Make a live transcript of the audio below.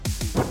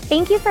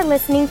Thank you for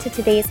listening to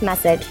today's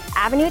message.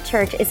 Avenue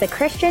Church is a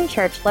Christian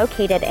church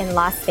located in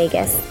Las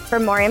Vegas. For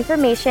more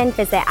information,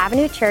 visit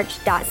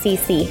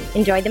avenuechurch.cc.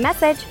 Enjoy the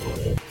message.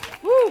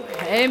 Woo,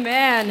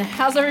 amen.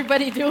 How's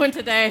everybody doing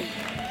today?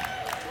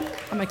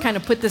 I'm going to kind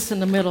of put this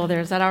in the middle there.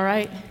 Is that all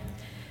right?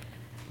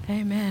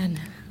 Amen.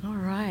 All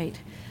right.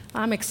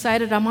 I'm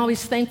excited. I'm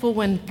always thankful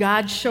when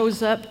God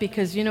shows up,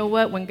 because you know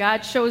what? When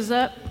God shows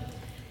up,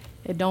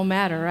 it don't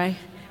matter, right?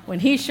 When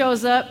he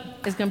shows up,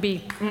 it's going to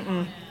be,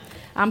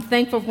 I'm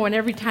thankful for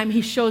every time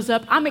he shows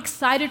up. I'm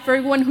excited for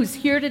everyone who's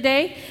here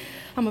today.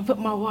 I'm going to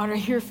put my water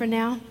here for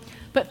now.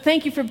 But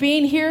thank you for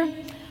being here.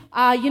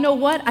 You know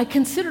what? I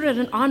consider it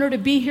an honor to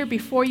be here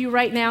before you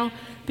right now,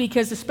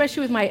 because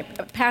especially with my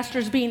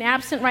pastors being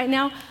absent right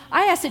now,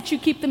 I ask that you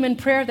keep them in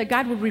prayer, that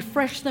God would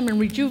refresh them and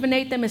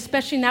rejuvenate them,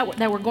 especially now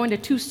that we're going to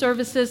 2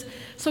 services.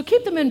 So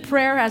keep them in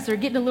prayer as they're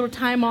getting a little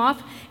time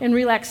off and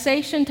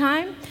relaxation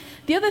time.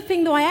 The other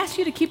thing, though, I ask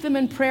you to keep them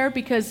in prayer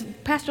because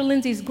Pastor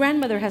Lindsay's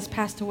grandmother has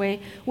passed away,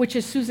 which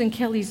is Susan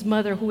Kelly's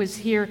mother, who is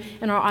here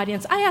in our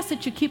audience. I ask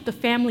that you keep the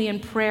family in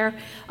prayer,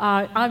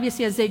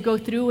 obviously, as they go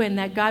through, and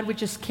that God would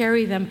just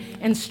carry them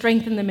and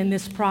strengthen them in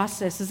this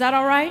process. Is that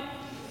all right?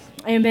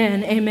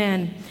 Amen,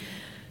 amen.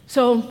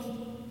 So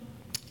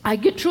I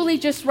truly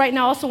just right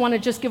now also want to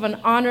just give an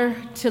honor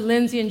to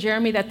Lindsay and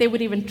Jeremy that they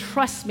would even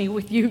trust me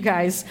with you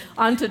guys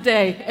on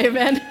today.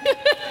 Amen.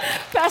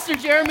 Pastor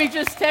Jeremy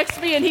just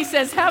texted me and he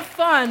says, have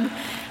fun.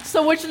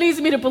 So which leads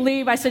me to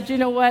believe, I said, you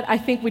know what? I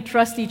think we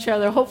trust each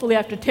other, hopefully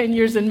after 10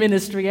 years in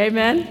ministry.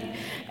 Amen.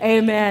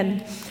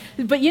 Amen.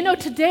 But you know,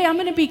 today I'm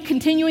going to be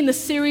continuing the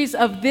series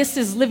of This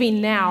is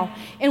Living Now.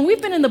 And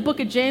we've been in the book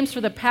of James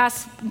for the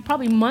past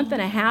probably month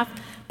and a half.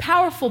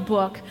 Powerful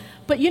book.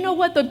 But you know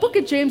what? The book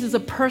of James is a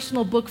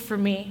personal book for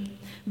me.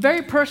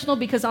 Very personal,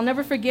 because I'll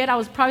never forget, I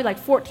was probably like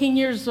 14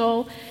 years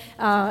old.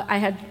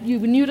 You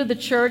were new to the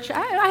church.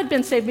 I had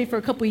been saved me for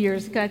a couple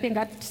years. I think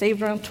I got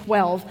saved around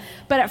 12.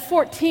 But at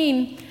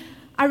 14,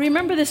 I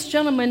remember this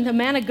gentleman, a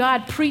man of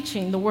God,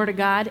 preaching the word of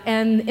God.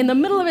 And in the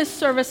middle of his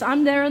service,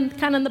 I'm there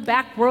kind of in the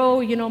back row,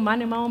 you know,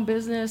 minding my own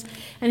business.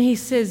 And he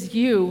says,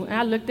 you. And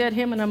I looked at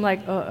him and I'm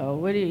like,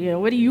 what do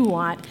you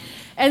want?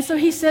 And so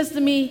he says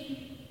to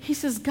me, he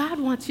says, God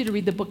wants you to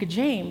read the book of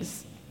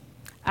James.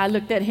 I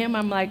looked at him,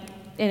 I'm like,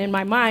 and in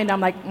my mind,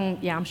 I'm like,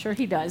 yeah, I'm sure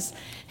he does.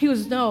 He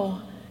goes,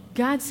 no,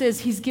 God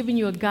says he's given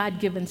you a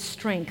God-given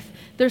strength.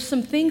 There's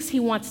some things he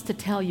wants to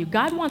tell you.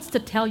 God wants to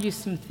tell you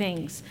some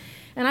things.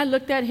 And I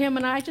looked at him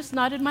and I just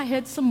nodded my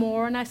head some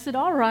more and I said,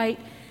 all right.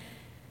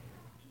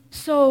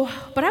 So,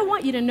 but I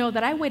want you to know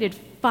that I waited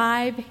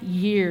 5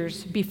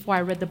 years before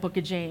I read the book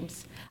of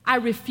James. I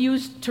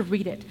refused to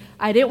read it.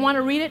 I didn't want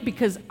to read it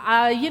because,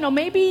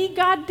 maybe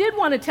God did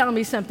want to tell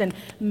me something.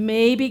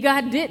 Maybe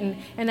God didn't.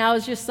 And I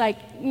was just like,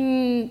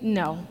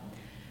 no.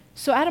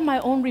 So out of my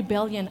own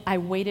rebellion, I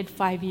waited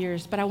 5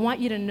 years. But I want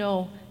you to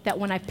know that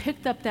when I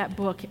picked up that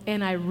book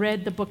and I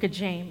read the book of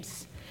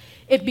James,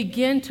 it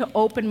began to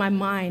open my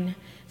mind.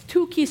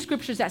 2 key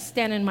scriptures that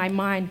stand in my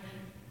mind: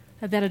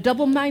 that a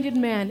double-minded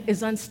man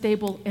is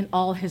unstable in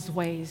all his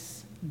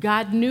ways.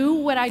 God knew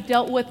what I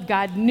dealt with.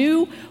 God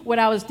knew what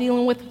I was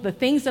dealing with, the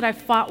things that I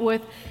fought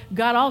with.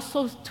 God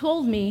also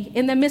told me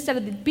in the midst of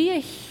it, be a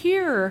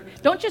hearer.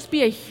 Don't just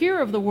be a hearer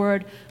of the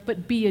word,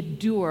 but be a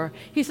doer.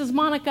 He says,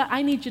 Monica,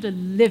 I need you to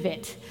live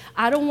it.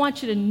 I don't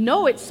want you to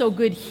know it so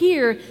good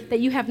here that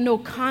you have no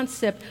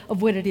concept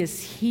of what it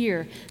is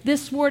here.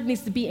 This word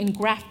needs to be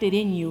engrafted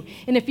in you.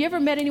 And if you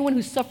ever met anyone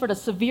who suffered a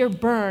severe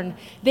burn,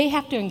 they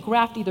have to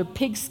engraft either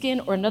pig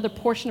skin or another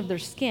portion of their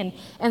skin.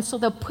 And so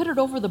they'll put it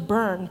over the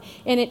burn.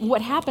 And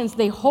what happens,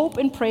 they hope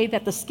and pray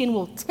that the skin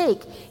will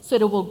take so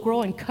that it will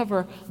grow and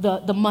cover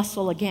the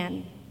muscle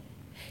again.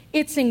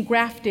 It's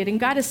engrafted. And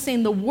God is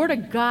saying the word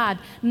of God,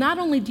 not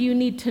only do you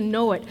need to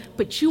know it,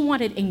 but you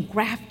want it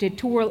engrafted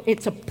to where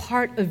it's a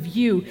part of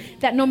you.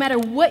 That no matter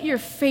what you're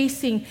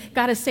facing,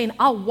 God is saying,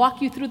 I'll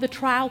walk you through the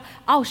trial.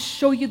 I'll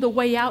show you the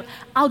way out.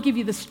 I'll give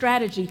you the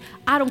strategy.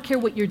 I don't care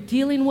what you're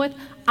dealing with.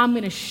 I'm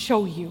going to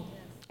show you.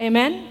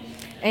 Amen?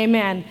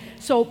 Amen.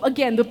 So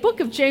again, the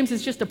book of James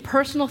is just a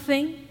personal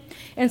thing.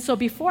 And so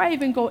before I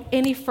even go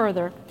any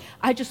further,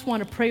 I just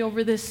want to pray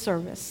over this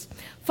service.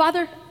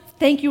 Father,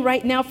 thank you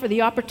right now for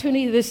the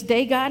opportunity this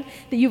day, God,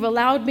 that you've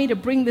allowed me to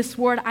bring this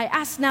word. I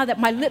ask now that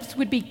my lips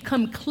would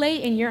become clay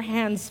in your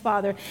hands,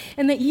 Father,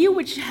 and that you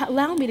would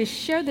allow me to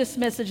share this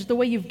message the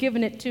way you've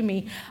given it to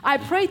me. I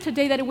pray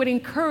today that it would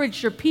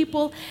encourage your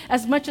people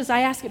as much as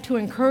I ask it to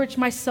encourage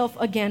myself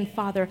again,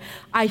 Father.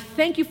 I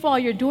thank you for all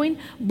you're doing.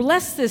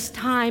 Bless this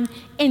time.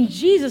 In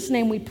Jesus'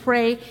 name we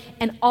pray,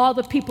 and all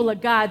the people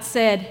of God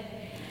said,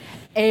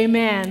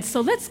 amen. So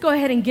let's go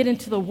ahead and get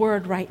into the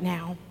word right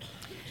now.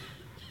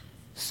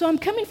 So I'm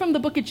coming from the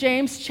book of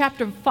James,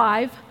 chapter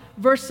 5,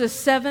 verses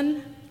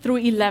 7 through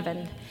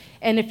 11.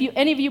 And if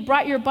any of you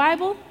brought your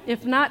Bible,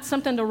 if not,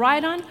 something to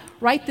write on,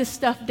 write this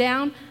stuff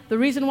down. The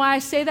reason why I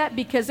say that,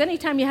 because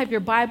anytime you have your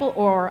Bible,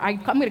 or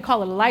I'm going to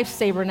call it a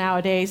lifesaver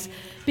nowadays,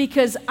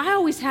 because I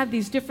always have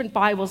these different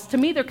Bibles. To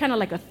me, they're kind of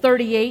like a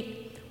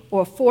 38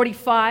 or a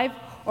 45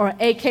 or an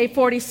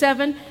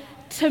AK-47.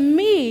 To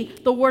me,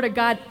 the Word of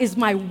God is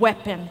my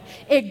weapon.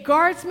 It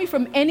guards me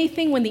from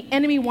anything when the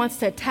enemy wants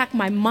to attack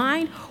my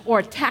mind or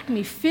attack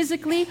me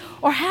physically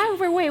or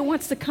however way it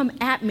wants to come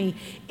at me.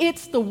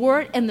 It's the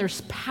Word, and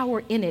there's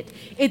power in it.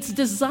 It's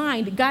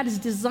designed. God is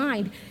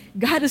designed.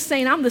 God is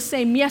saying, I'm the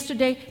same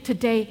yesterday,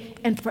 today,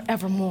 and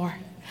forevermore.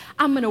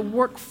 I'm going to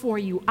work for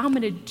you. I'm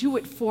going to do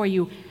it for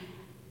you.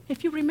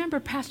 If you remember,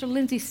 Pastor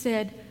Lindsay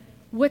said,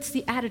 what's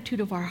the attitude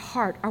of our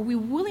heart? Are we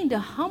willing to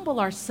humble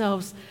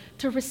ourselves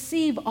to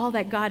receive all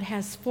that God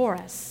has for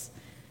us?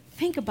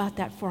 Think about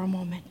that for a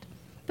moment.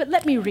 But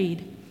let me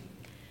read.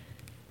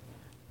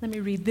 Let me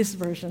read this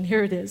version.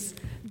 Here it is.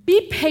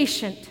 Be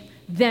patient,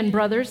 then,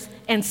 brothers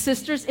and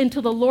sisters,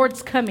 until the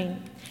Lord's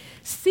coming.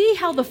 See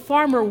how the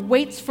farmer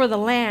waits for the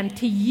land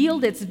to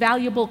yield its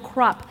valuable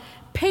crop,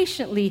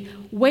 patiently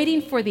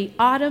waiting for the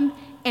autumn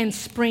and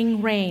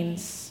spring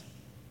rains.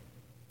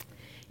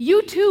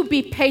 You too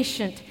be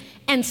patient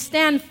and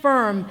stand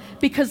firm,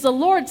 because the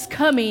Lord's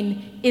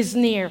coming is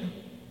near.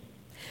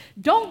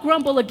 Don't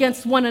grumble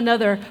against one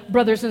another,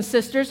 brothers and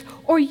sisters,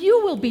 or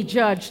you will be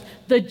judged.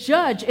 The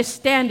judge is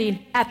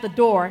standing at the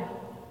door.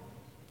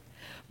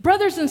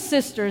 Brothers and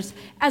sisters,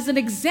 as an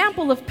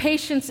example of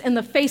patience in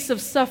the face of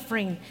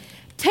suffering,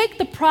 take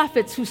the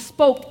prophets who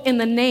spoke in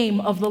the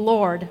name of the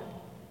Lord.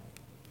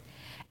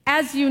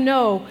 As you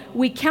know,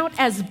 we count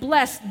as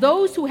blessed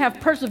those who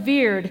have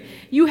persevered.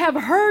 You have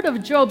heard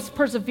of Job's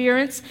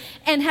perseverance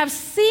and have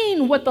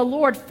seen what the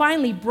Lord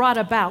finally brought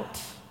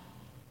about.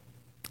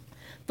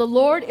 The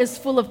Lord is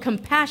full of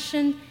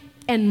compassion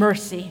and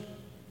mercy.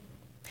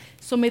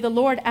 So may the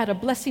Lord add a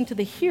blessing to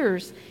the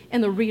hearers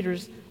and the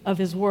readers of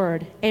his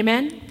word.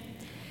 Amen.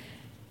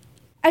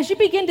 As you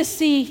begin to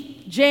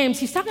see James,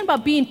 he's talking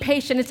about being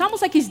patient. It's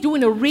almost like he's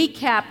doing a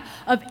recap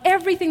of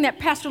everything that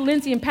Pastor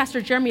Lindsay and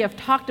Pastor Jeremy have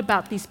talked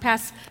about these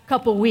past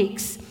couple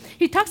weeks.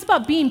 He talks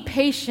about being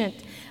patient,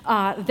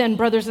 then,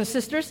 brothers and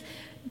sisters.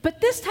 But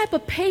this type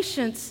of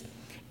patience,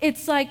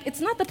 it's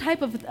not the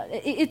type of,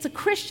 it's a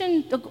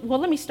Christian, well,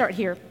 let me start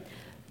here.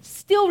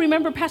 Still,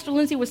 remember Pastor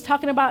Lindsay was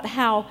talking about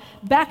how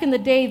back in the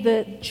day,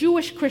 the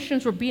Jewish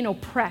Christians were being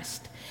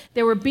oppressed.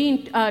 They were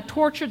being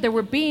tortured. They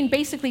were being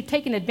basically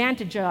taken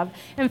advantage of.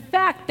 In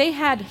fact, they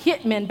had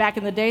hitmen back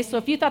in the day. So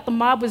if you thought the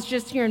mob was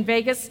just here in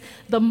Vegas,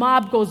 the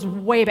mob goes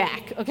way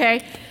back,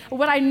 okay?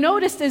 What I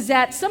noticed is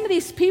that some of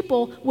these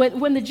people,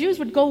 when the Jews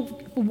would go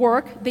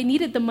work, they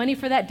needed the money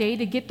for that day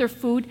to get their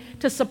food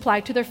to supply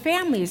to their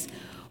families.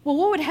 Well,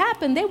 what would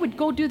happen? They would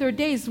go do their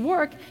day's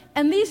work,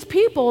 and these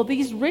people,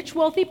 these rich,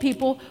 wealthy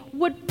people,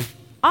 would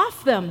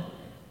off them.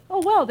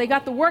 Oh, well, they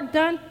got the work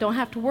done, don't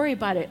have to worry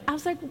about it. I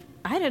was like,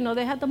 I didn't know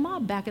they had the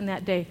mob back in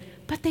that day,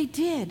 but they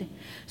did.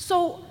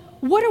 So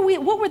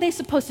what were they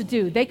supposed to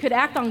do? They could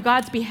act on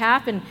God's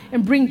behalf and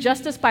bring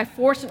justice by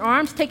force and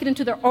arms, take it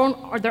into their own,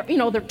 or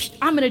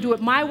I'm going to do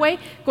it my way,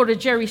 go to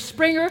Jerry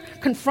Springer,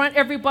 confront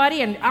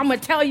everybody, and I'm going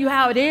to tell you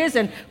how it is,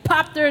 and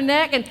pop their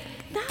neck. And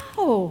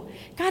no,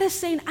 God is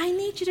saying, I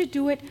need you to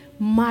do it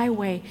my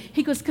way.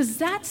 He goes, because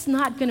that's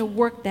not going to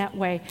work that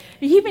way.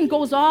 He even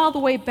goes all the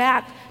way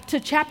back to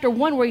chapter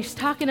 1 where he's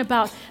talking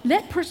about,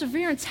 let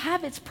perseverance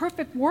have its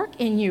perfect work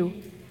in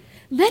you.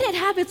 Let it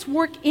have its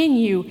work in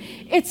you.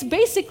 It's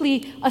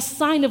basically a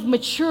sign of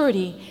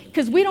maturity,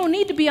 because we don't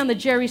need to be on the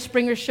Jerry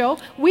Springer show.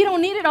 We don't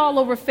need it all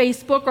over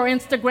Facebook or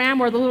Instagram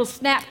or the little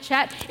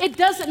Snapchat. It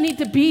doesn't need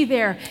to be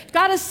there.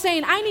 God is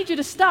saying, I need you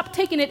to stop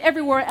taking it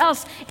everywhere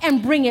else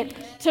and bring it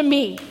to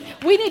me.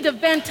 We need to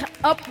vent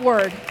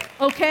upward,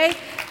 okay?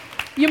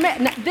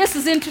 This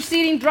is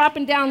interceding,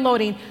 dropping,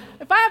 downloading.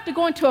 If I have to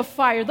go into a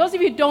fire, those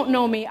of you who don't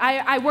know me,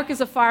 I work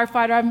as a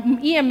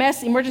firefighter.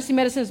 EMS, emergency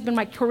medicine, has been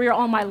my career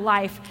all my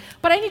life.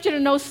 But I need you to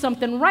know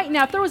something. Right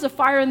now, if there was a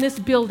fire in this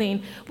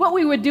building, what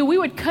we would do, we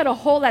would cut a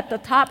hole at the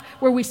top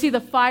where we see the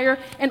fire,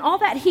 and all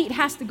that heat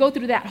has to go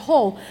through that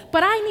hole.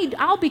 But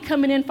I'll be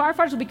coming in,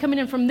 firefighters will be coming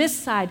in from this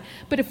side.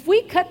 But if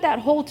we cut that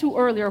hole too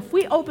early, or if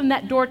we open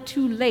that door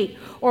too late,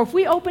 or if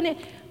we open it,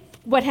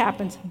 what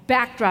happens?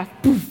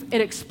 Backdraft, poof,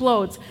 it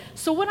explodes.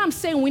 So what I'm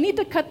saying, we need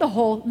to cut the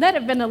hole, let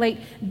it ventilate,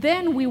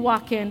 then we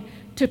walk in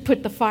to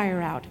put the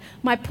fire out.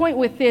 My point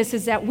with this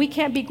is that we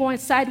can't be going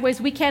sideways.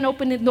 We can't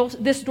open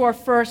this door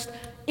first.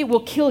 It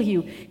will kill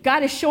you.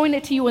 God is showing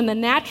it to you in the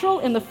natural,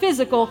 in the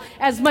physical,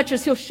 as much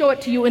as he'll show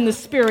it to you in the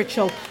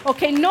spiritual.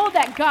 Okay, know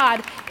that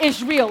God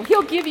is real.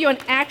 He'll give you an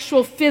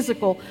actual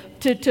physical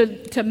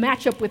to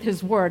match up with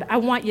his word. I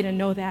want you to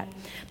know that.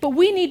 But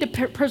we need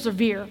to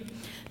persevere.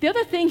 The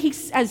other thing,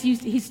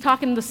 he's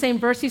talking in the same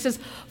verse, he says,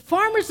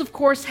 farmers, of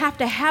course, have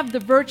to have the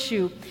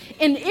virtue.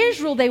 In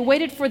Israel, they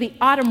waited for the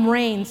autumn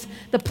rains,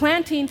 the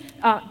planting,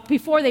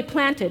 before they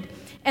planted.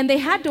 And they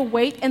had to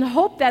wait and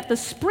hope that the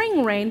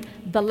spring rain,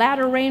 the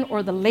latter rain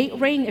or the late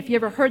rain, if you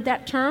ever heard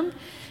that term,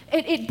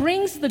 it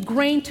brings the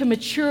grain to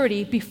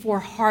maturity before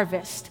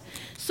harvest.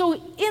 So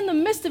in the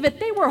midst of it,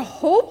 they were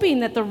hoping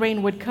that the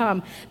rain would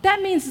come.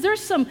 That means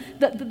there's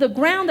the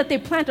ground that they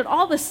planted,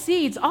 all the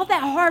seeds, all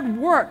that hard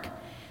work.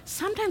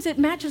 Sometimes it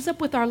matches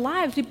up with our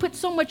lives. We put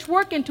so much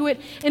work into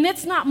it, and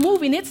it's not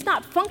moving, it's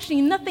not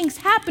functioning, nothing's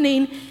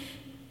happening.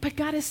 But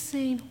God is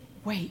saying,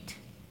 wait.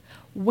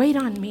 Wait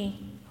on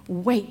me.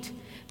 Wait.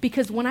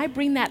 Because when I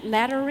bring that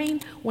latter rain,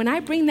 when I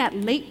bring that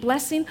late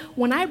blessing,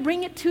 when I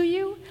bring it to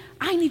you,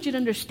 I need you to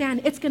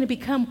understand it's going to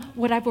become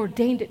what I've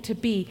ordained it to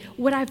be,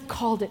 what I've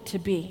called it to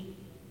be.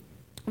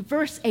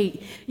 Verse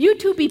 8, you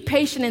two be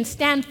patient and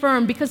stand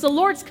firm because the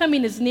Lord's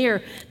coming is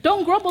near.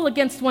 Don't grumble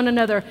against one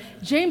another.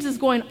 James is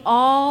going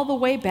all the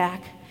way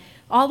back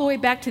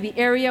to the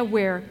area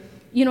where,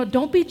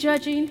 don't be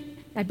judging.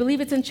 I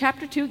believe it's in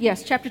chapter 2.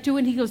 Yes, chapter 2.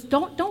 And he goes,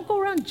 don't go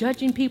around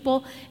judging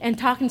people and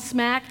talking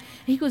smack.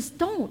 And he goes,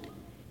 don't.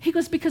 He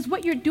goes, because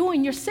what you're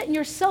doing, you're setting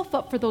yourself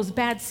up for those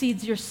bad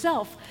seeds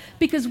yourself.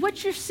 Because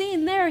what you're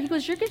seeing there, he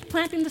goes, you're just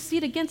planting the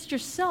seed against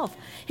yourself.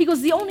 He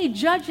goes, the only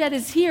judge that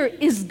is here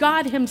is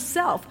God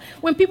himself.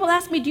 When people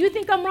ask me, do you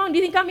think I'm wrong? Do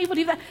you think I'm evil?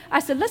 Do you think I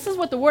said, this is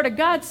what the word of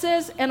God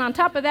says. And on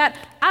top of that,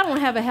 I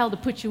don't have a hell to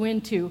put you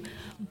into.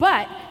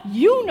 But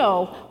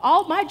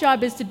all my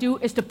job is to do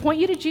is to point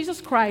you to Jesus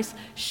Christ,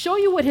 show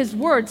you what his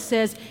word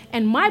says,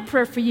 and my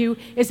prayer for you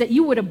is that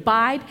you would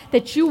abide,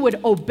 that you would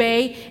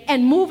obey,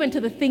 and move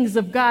into the things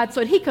of God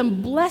so that he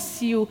can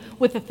bless you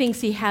with the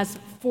things he has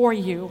for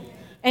you.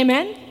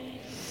 Amen?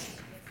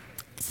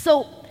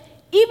 So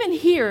even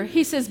here,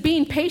 he says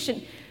being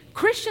patient.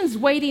 Christians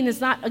waiting is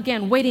not,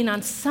 again, waiting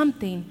on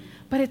something,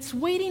 but it's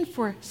waiting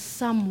for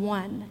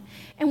someone.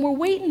 And we're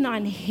waiting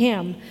on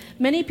him.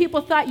 Many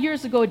people thought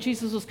years ago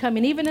Jesus was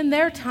coming, even in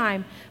their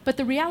time. But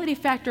the reality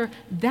factor,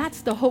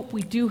 that's the hope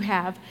we do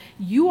have.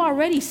 You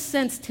already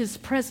sensed his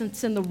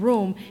presence in the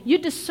room. You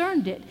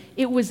discerned it.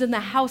 It was in the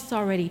house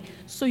already.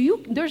 So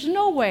there's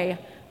no way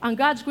on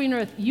God's green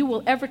earth you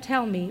will ever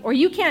tell me, or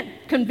you can't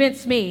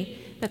convince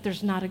me that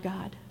there's not a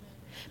God.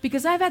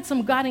 Because I've had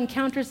some God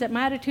encounters that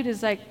my attitude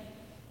is like,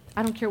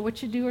 I don't care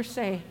what you do or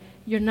say.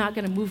 You're not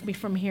going to move me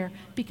from here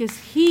because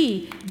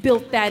he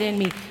built that in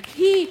me.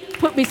 He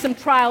put me some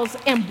trials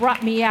and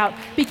brought me out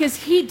because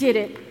he did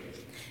it.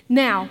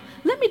 Now,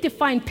 let me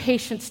define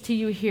patience to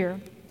you here.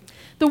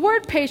 The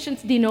word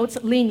patience denotes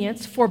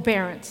lenience,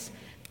 forbearance,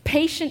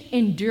 patient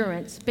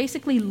endurance,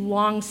 basically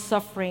long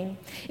suffering.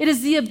 It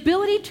is the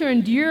ability to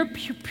endure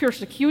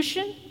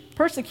persecution,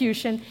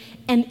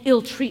 and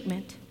ill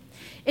treatment.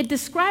 It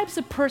describes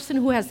a person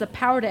who has the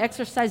power to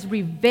exercise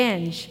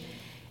revenge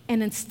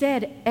and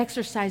instead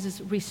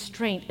exercises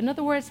restraint. In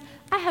other words,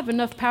 I have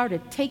enough power to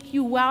take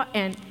you out,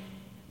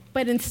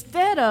 but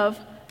instead of,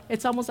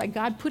 it's almost like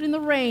God put in the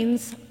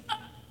reins.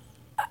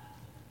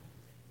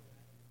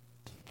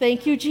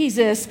 Thank you,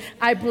 Jesus.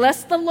 I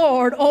bless the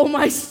Lord, oh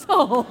my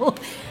soul,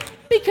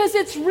 because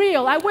it's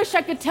real. I wish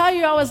I could tell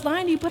you I was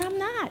lying to you, but I'm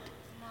not.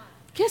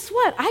 Guess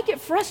what? I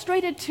get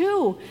frustrated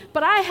too,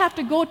 but I have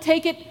to go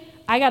take it.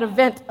 I got to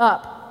vent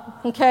up,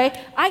 okay?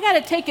 I got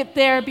to take it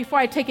there before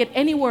I take it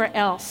anywhere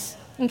else.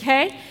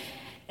 Okay?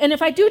 And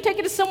if I do take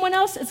it to someone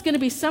else, it's going to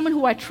be someone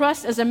who I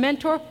trust as a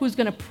mentor who's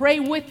going to pray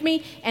with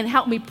me and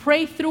help me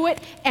pray through it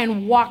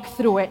and walk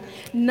through it,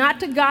 not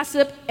to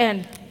gossip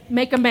and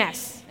make a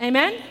mess.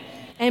 Amen?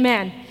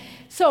 Amen.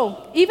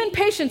 So even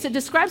patience, it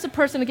describes a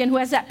person, again, who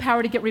has that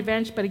power to get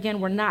revenge, but again,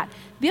 we're not.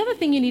 The other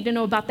thing you need to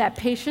know about that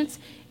patience,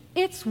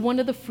 it's one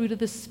of the fruit of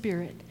the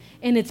Spirit,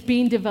 and it's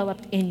being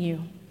developed in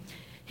you.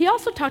 He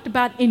also talked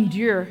about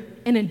endure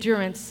and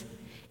endurance.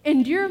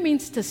 Endure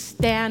means to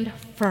stand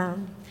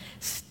firm.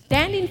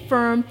 Standing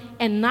firm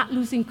and not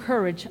losing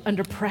courage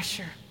under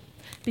pressure.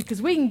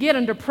 Because we can get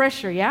under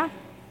pressure, yeah?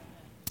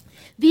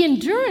 The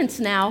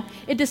endurance now,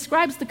 it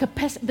describes the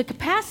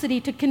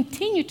capacity to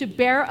continue to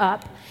bear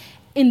up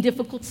in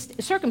difficult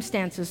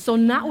circumstances. So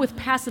not with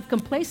passive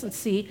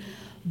complacency,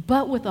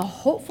 but with a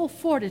hopeful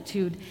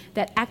fortitude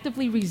that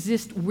actively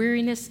resists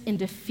weariness and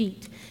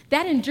defeat.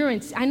 That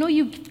endurance, I know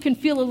you can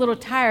feel a little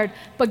tired,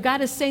 but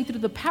God is saying through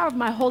the power of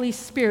my Holy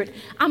Spirit,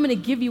 I'm going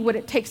to give you what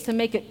it takes to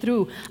make it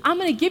through. I'm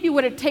going to give you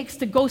what it takes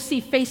to go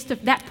see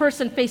that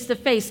person face to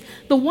face,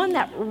 the one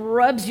that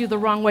rubs you the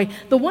wrong way,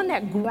 the one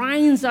that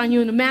grinds on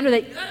you in a manner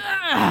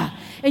that,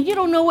 and you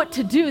don't know what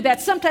to do,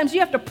 that sometimes you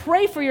have to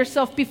pray for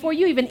yourself before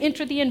you even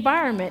enter the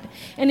environment.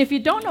 And if you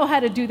don't know how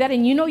to do that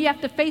and you know you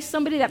have to face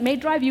somebody that may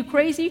drive you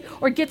crazy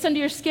or gets under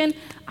your skin,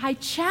 I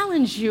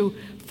challenge you,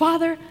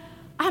 Father,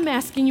 I'm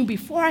asking you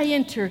before I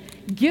enter,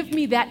 give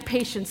me that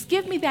patience,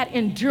 give me that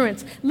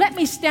endurance. Let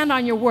me stand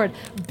on your word.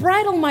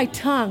 Bridle my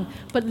tongue,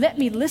 but let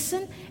me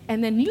listen,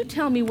 and then you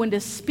tell me when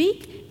to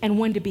speak and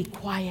when to be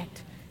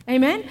quiet.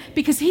 Amen?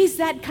 Because he's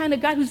that kind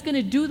of God who's going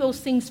to do those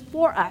things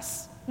for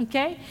us.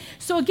 Okay?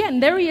 So again,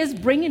 there he is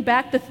bringing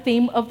back the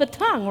theme of the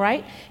tongue,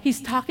 right?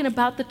 He's talking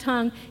about the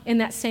tongue in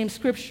that same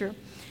scripture.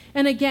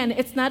 And again,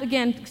 it's not,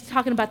 again,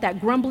 talking about that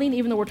grumbling,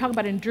 even though we're talking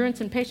about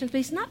endurance and patience, but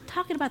he's not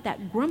talking about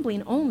that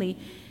grumbling only.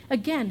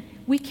 Again,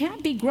 we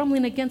can't be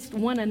grumbling against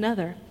one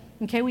another,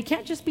 okay? We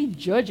can't just be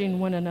judging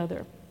one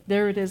another.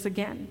 There it is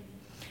again.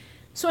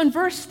 So in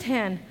verse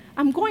 10,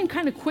 I'm going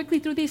kind of quickly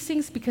through these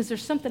things because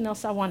there's something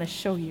else I want to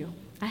show you.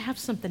 I have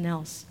something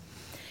else.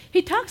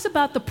 He talks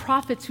about the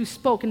prophets who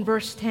spoke in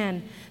verse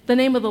 10, the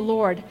name of the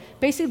Lord.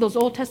 Basically, those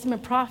Old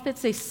Testament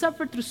prophets, they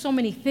suffered through so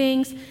many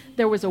things.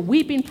 There was a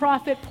weeping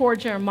prophet, poor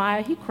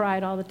Jeremiah. He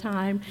cried all the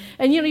time.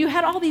 And, you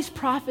had all these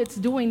prophets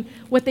doing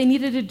what they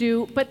needed to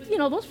do. But,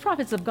 those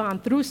prophets have gone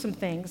through some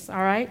things,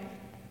 all right?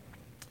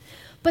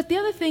 But the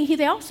other thing,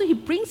 he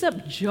brings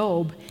up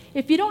Job.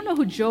 If you don't know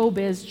who Job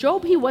is,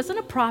 Job, he wasn't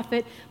a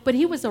prophet, but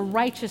he was a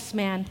righteous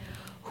man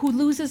who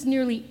loses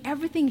nearly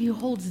everything he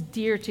holds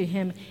dear to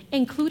him,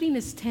 including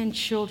his 10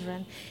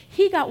 children.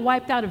 He got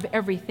wiped out of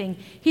everything.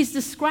 He's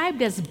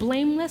described as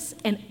blameless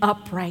and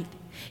upright.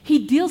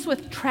 He deals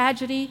with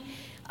tragedy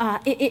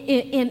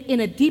in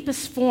a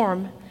deepest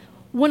form.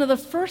 One of the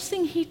first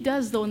things he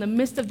does, though, in the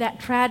midst of that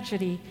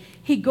tragedy,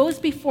 he goes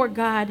before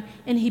God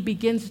and he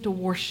begins to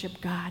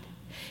worship God.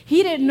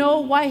 He didn't know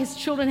why his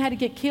children had to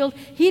get killed.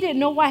 He didn't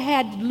know why he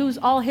had to lose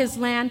all his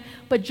land.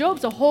 But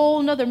Job's a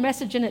whole nother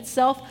message in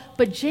itself.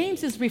 But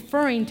James is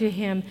referring to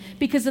him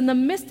because in the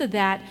midst of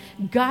that,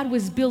 God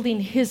was building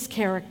his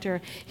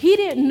character. He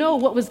didn't know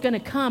what was going to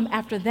come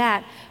after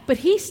that, but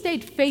he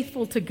stayed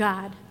faithful to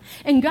God.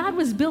 And God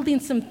was building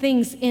some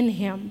things in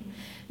him.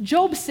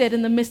 Job said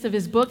in the midst of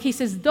his book, he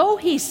says, though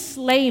he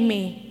slay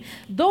me,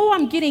 though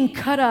I'm getting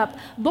cut up,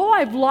 though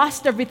I've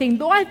lost everything,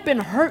 though I've been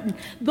hurting,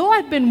 though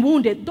I've been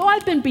wounded, though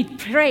I've been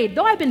betrayed,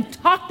 though I've been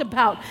talked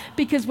about,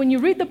 because when you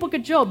read the book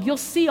of Job, you'll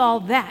see all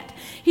that.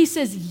 He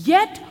says,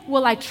 yet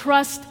will I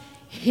trust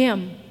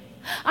him.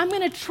 I'm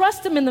going to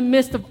trust him in the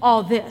midst of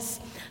all this.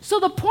 So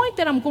the point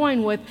that I'm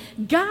going with,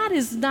 God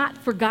has not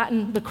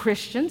forgotten the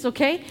Christians,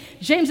 okay?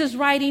 James is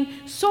writing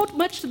so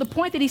much to the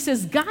point that he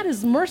says God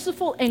is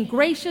merciful and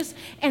gracious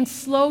and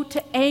slow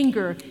to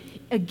anger.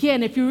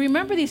 Again, if you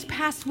remember these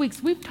past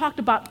weeks, we've talked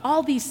about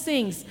all these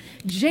things.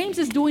 James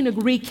is doing a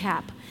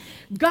recap.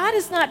 God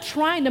is not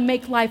trying to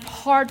make life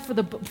hard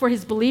for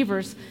his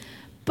believers,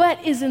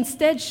 but is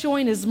instead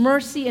showing his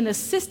mercy and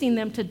assisting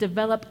them to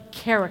develop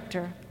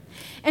character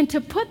and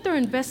to put their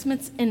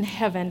investments in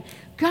heaven.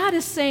 God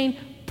is saying,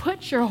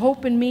 put your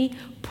hope in me,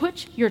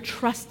 put your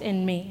trust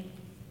in me.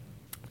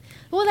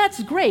 Well,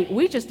 that's great.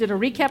 We just did a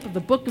recap of the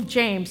book of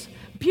James.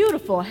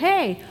 Beautiful.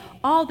 Hey,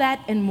 all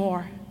that and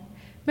more.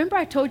 Remember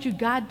I told you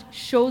God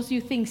shows you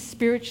things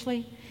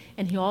spiritually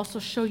and he'll also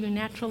show you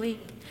naturally?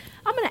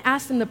 I'm going to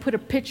ask them to put a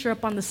picture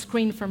up on the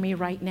screen for me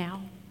right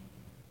now.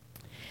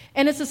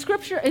 And it's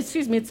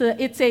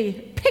it's a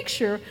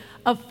picture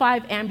of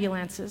 5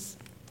 ambulances.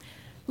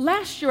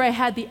 Last year I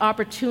had the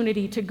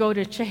opportunity to go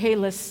to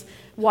Chehalis,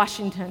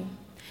 Washington.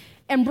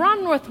 And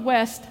Braun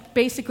Northwest,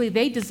 basically,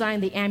 they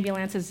design the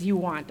ambulances you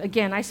want.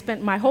 Again, I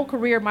spent my whole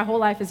career, my whole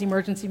life as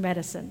emergency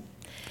medicine.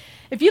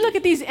 If you look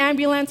at these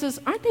ambulances,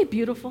 aren't they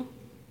beautiful?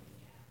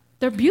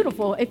 They're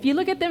beautiful. If you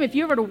look at them, if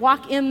you were to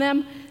walk in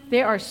them,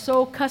 they are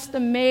so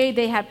custom made.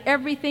 They have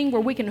everything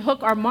where we can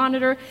hook our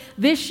monitor.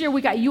 This year we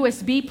got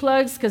USB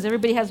plugs because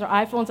everybody has their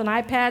iPhones and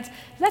iPads.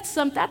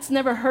 That's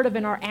never heard of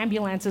in our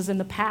ambulances in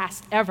the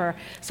past, ever.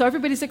 So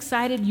everybody's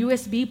excited,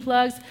 USB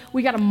plugs.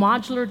 We got a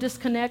modular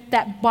disconnect.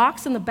 That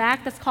box in the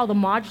back, that's called a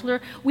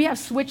modular. We have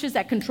switches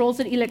that controls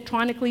it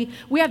electronically.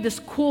 We have this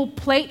cool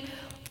plate.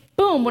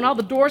 Boom, when all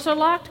the doors are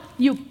locked,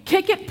 you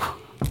kick it,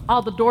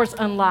 all the doors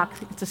unlock.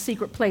 It's a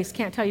secret place,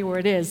 can't tell you where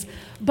it is.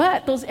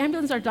 But those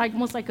ambulances are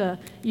almost like a,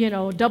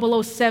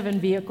 007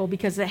 vehicle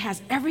because it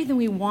has everything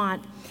we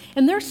want.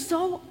 And they're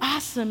so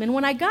awesome. And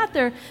when I got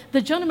there,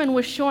 the gentleman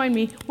was showing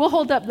me, we'll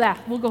hold up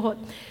that,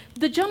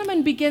 The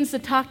gentleman begins to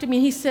talk to me,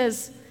 and he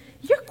says,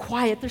 you're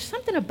quiet, there's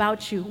something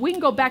about you. We can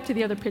go back to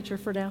the other picture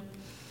for now.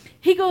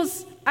 He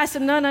goes, I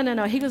said,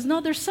 no. He goes, no,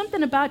 there's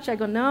something about you. I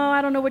go, no,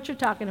 I don't know what you're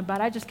talking about.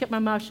 I just kept my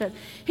mouth shut.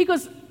 He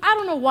goes, I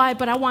don't know why,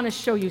 but I want to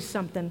show you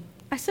something.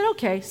 I said,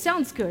 okay,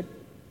 sounds good.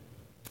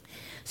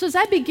 So as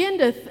I begin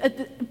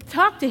to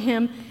talk to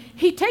him,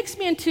 he takes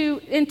me into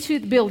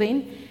the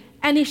building,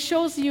 and he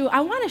shows you, I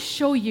want to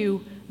show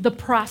you the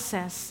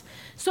process.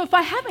 So if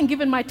I haven't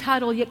given my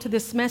title yet to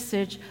this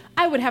message,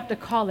 I would have to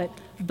call it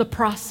The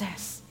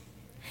Process.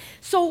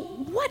 So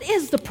what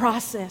is the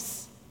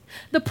process?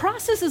 The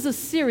process is a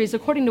series,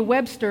 according to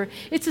Webster,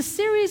 it's a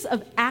series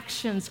of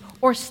actions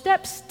or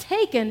steps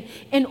taken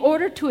in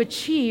order to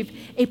achieve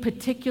a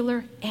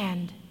particular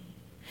end.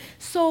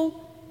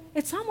 So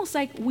it's almost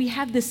like we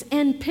have this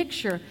end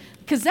picture,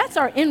 because that's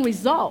our end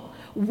result.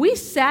 We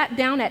sat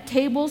down at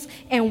tables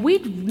and we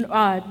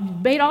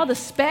made all the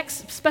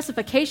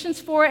specifications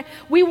for it.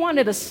 We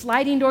wanted a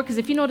sliding door, because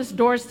if you notice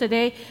doors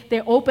today, they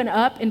open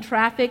up in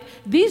traffic.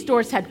 These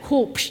doors had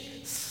cool,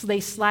 they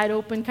slide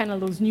open, kind of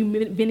those new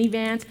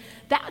minivans.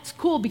 That's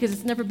cool because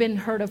it's never been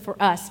heard of for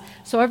us.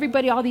 So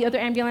everybody, all the other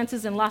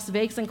ambulances in Las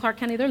Vegas and Clark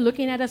County, they're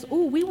looking at us,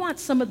 ooh, we want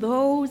some of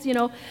those,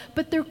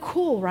 but they're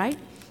cool, right?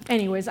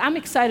 Anyways, I'm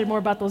excited more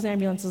about those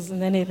ambulances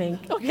than anything.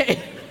 Okay.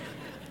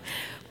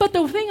 But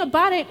the thing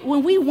about it,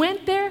 when we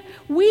went there,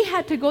 we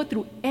had to go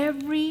through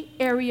every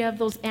area of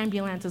those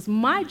ambulances.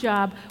 My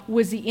job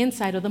was the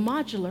inside of the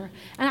modular.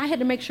 And I had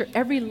to make sure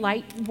every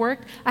light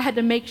worked. I had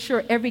to make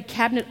sure every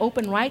cabinet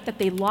opened right, that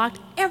they locked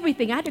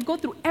everything. I had to go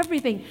through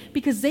everything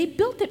because they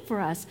built it for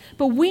us.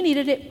 But we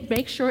needed to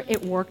make sure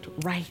it worked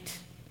right.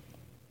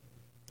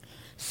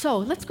 So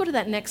let's go to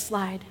that next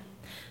slide.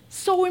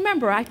 So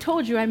remember, I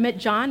told you I met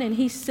John, and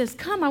he says,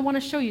 come, I want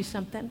to show you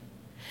something.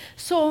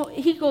 So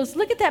he goes,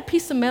 look at that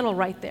piece of metal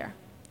right there.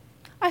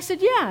 I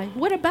said, yeah,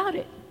 what about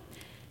it?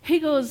 He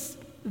goes,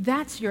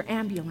 that's your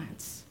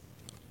ambulance.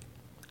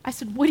 I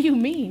said, what do you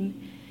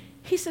mean?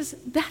 He says,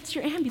 that's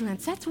your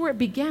ambulance. That's where it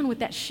began, with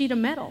that sheet of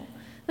metal.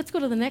 Let's go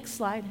to the next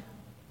slide.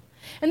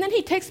 And then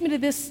he takes me to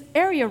this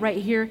area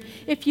right here.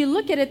 If you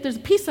look at it, there's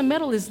a piece of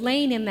metal is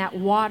laying in that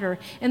water,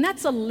 and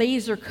that's a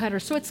laser cutter.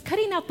 So it's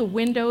cutting out the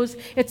windows,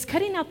 it's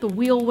cutting out the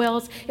wheel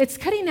wells, it's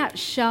cutting out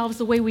shelves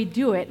the way we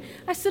do it.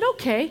 I said,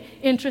 okay,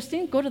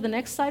 interesting. Go to the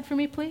next slide for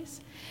me,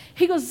 please.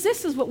 He goes,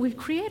 this is what we've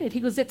created.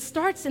 He goes, it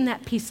starts in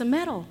that piece of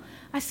metal.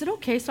 I said,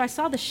 okay. So I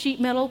saw the sheet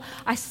metal,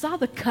 I saw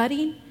the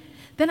cutting.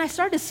 Then I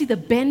started to see the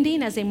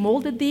bending as they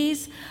molded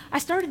these. I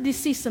started to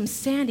see some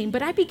sanding,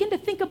 but I began to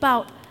think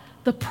about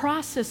the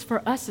process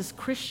for us as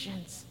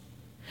Christians,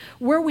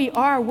 where we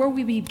are, where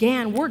we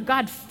began, where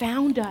God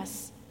found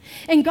us.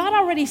 And God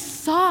already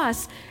saw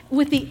us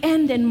with the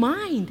end in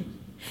mind.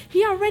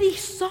 He already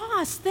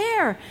saw us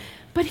there.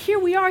 But here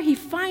we are, he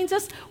finds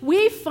us.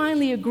 We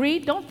finally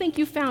agreed. Don't think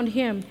you found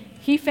him.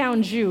 He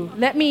found you.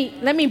 Let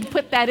me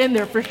put that in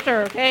there for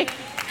sure, okay?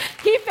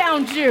 He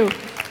found you.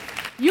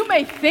 You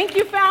may think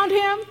you found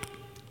him.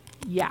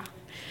 Yeah.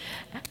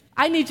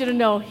 I need you to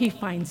know he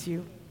finds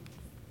you.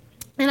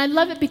 And I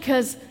love it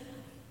because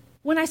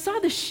when I saw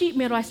the sheet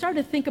metal, I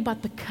started to think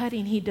about the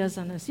cutting he does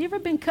on us. You ever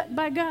been cut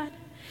by God?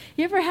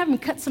 You ever have him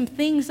cut some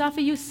things off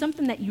of you,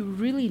 something that you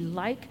really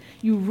like,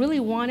 you really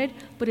wanted,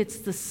 but it's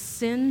the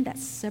sin that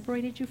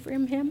separated you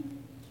from him?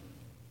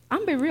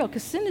 I'm being real,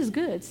 because sin is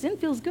good. Sin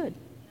feels good.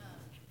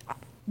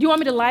 You want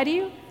me to lie to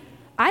you?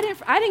 I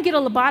didn't get a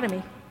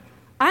lobotomy.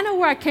 I know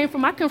where I came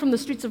from. I come from the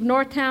streets of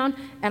Northtown,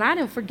 and I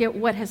didn't forget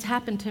what has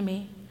happened to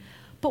me.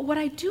 But what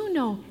I do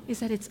know is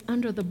that it's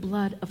under the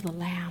blood of the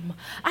Lamb.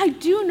 I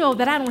do know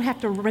that I don't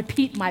have to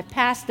repeat my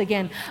past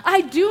again.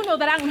 I do know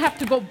that I don't have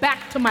to go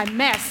back to my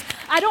mess.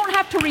 I don't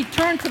have to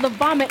return to the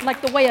vomit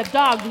like the way a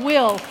dog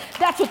will.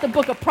 That's what the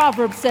book of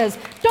Proverbs says.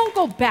 Don't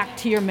go back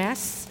to your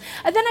mess.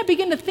 And then I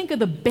began to think of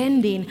the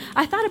bending.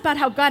 I thought about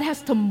how God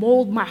has to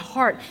mold my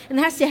heart and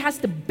has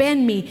to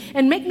bend me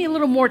and make me a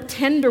little more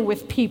tender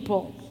with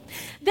people.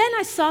 Then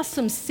I saw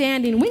some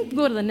sanding. We can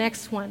go to the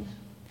next one.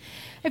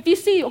 If you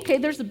see, okay,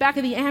 there's the back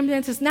of the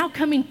ambulance. It's now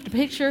coming to the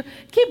picture.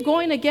 Keep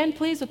going again,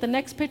 please, with the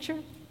next picture.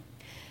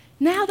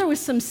 Now there was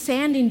some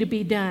sanding to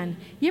be done.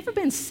 You ever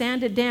been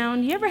sanded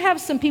down? You ever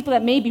have some people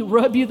that maybe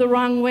rub you the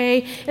wrong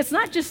way? It's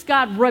not just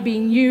God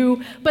rubbing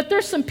you, but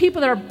there's some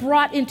people that are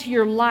brought into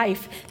your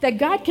life that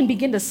God can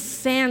begin to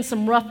sand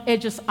some rough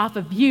edges off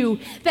of you,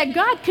 that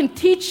God can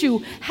teach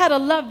you how to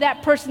love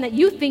that person that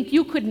you think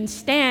you couldn't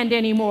stand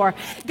anymore.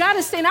 God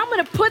is saying, I'm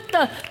going to put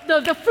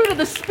the fruit of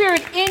the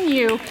Spirit in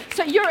you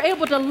so you're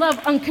able to love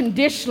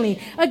unconditionally.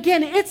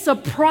 Again, it's a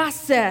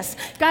process.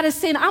 God is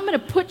saying, I'm going to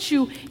put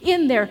you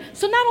in there.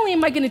 So not only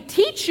am I going to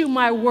teach you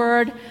my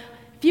word?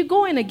 If you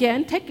go in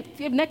again, take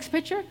the next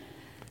picture.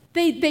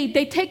 They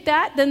take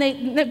that, then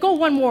they go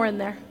one more in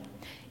there.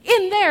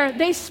 In there,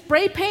 they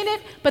spray paint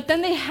it, but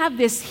then they have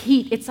this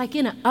heat. It's like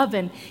in an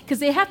oven because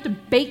they have to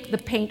bake the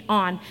paint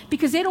on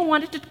because they don't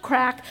want it to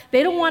crack.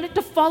 They don't want it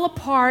to fall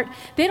apart.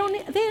 They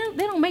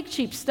don't make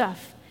cheap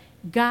stuff.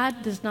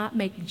 God does not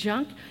make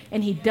junk,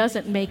 and he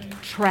doesn't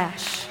make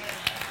trash.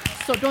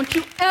 So don't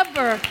you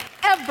ever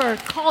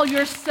call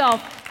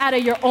yourself out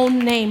of your own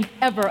name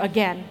ever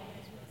again.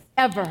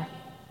 Ever.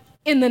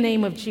 In the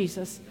name of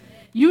Jesus.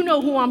 You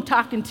know who I'm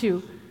talking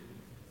to.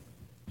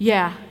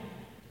 Yeah.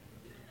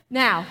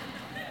 Now,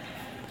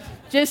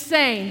 just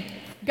saying,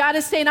 God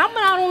is saying, I'm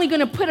not only going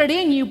to put it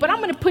in you, but I'm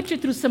going to put you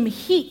through some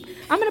heat.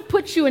 I'm going to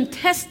put you and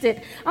test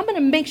it. I'm going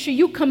to make sure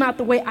you come out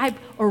the way I've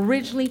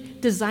originally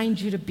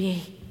designed you to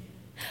be.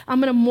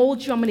 I'm going to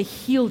mold you. I'm going to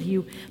heal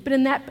you. But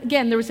in that,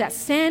 again, there was that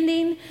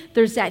sanding.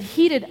 There's that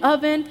heated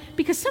oven.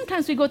 Because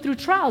sometimes we go through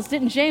trials.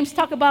 Didn't James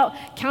talk about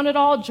count it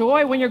all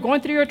joy when you're going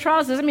through your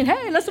trials? Doesn't mean,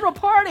 hey, let's throw a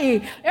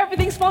party.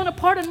 Everything's falling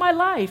apart in my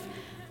life.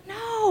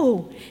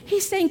 No.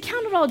 He's saying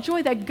count it all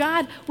joy that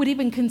God would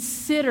even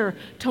consider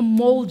to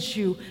mold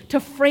you, to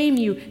frame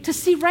you, to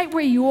see right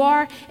where you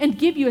are and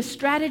give you a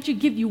strategy,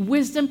 give you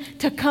wisdom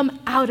to come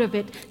out of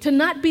it, to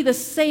not be the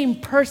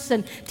same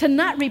person, to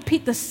not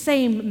repeat the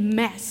same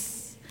mess.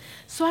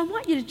 So I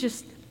want you to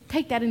just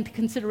take that into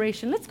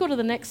consideration. Let's go to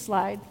the next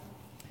slide.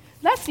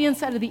 That's the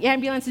inside of the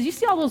ambulances. You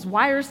see all those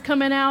wires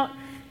coming out?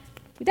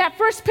 That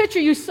first picture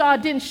you saw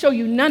didn't show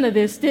you none of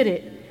this, did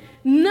it?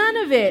 None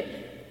of it.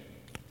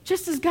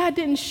 Just as God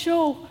didn't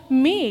show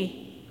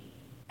me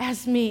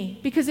as me.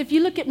 Because if you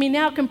look at me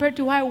now compared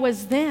to who I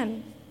was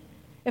then,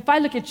 if I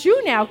look at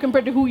you now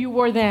compared to who you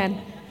were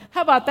then,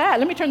 how about that?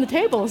 Let me turn the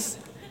tables.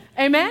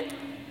 Amen?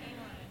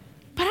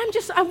 But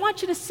I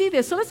want you to see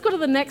this. So let's go to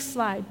the next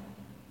slide.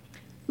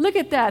 Look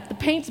at that. The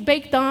paint's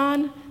baked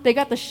on. They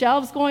got the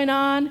shelves going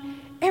on.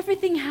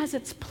 Everything has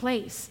its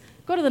place.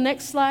 Go to the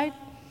next slide.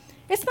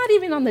 It's not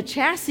even on the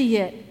chassis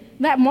yet.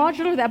 That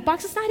modular, that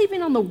box, it's not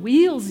even on the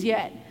wheels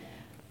yet.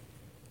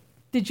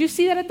 Did you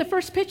see that at the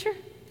first picture?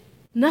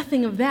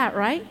 Nothing of that,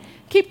 right?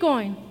 Keep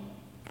going.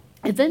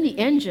 And then the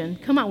engine.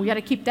 Come on, we got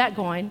to keep that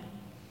going.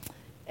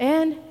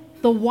 And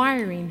the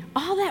wiring.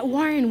 All that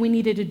wiring we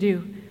needed to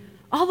do.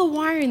 All the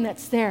wiring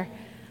that's there.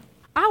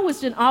 I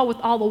was in awe with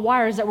all the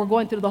wires that were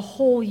going through the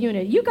whole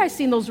unit. You guys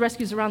seen those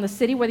rescues around the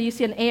city, whether you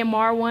see an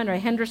AMR one or a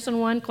Henderson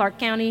one, Clark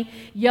County,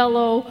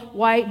 yellow,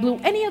 white, blue,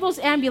 any of those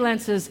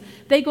ambulances,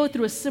 they go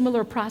through a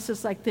similar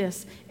process like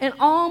this. In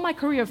all my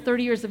career of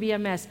 30 years of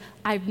EMS,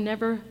 I've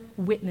never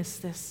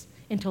witnessed this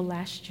until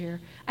last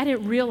year. I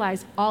didn't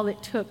realize all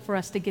it took for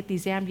us to get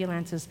these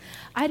ambulances.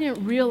 I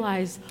didn't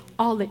realize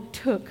all it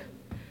took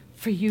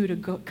for you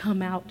to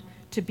come out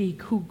to be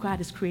who God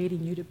is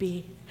creating you to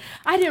be.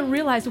 I didn't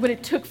realize what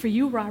it took for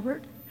you,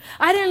 Robert.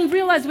 I didn't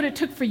realize what it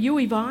took for you,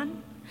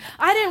 Yvonne.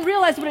 I didn't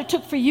realize what it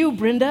took for you,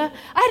 Brenda.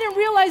 I didn't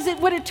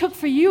realize what it took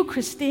for you,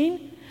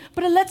 Christine.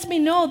 But it lets me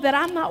know that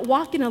I'm not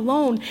walking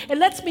alone. It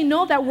lets me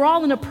know that we're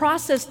all in a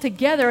process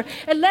together.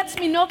 It lets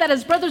me know that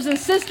as brothers and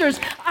sisters,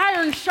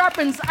 iron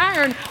sharpens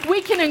iron.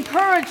 We can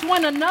encourage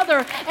one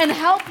another and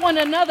help one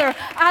another.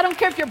 I don't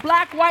care if you're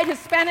black, white,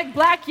 Hispanic,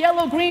 black,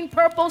 yellow, green,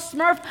 purple,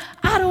 Smurf.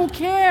 I don't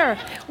care.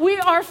 We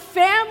are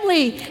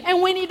family,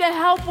 and we need to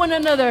help one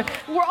another.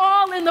 We're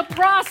all in the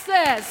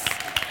process.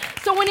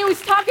 So when he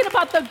was talking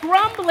about the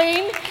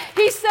grumbling,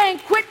 he's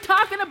saying, quit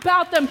talking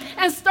about them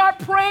and start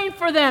praying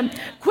for them.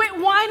 Quit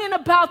whining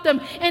about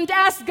them and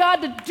ask God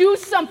to do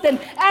something.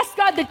 Ask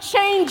God to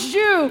change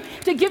you,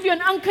 to give you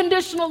an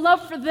unconditional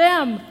love for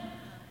them.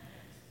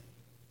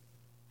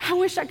 I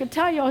wish I could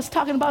tell you I was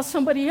talking about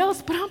somebody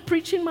else, but I'm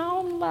preaching my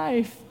own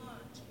life.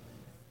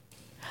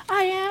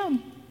 I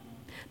am,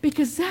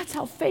 because that's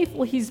how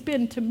faithful he's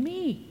been to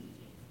me.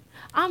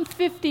 I'm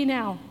 50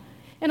 now.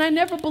 And I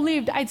never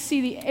believed I'd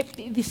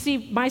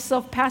see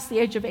myself past the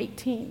age of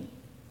 18.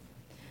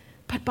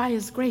 But by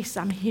his grace,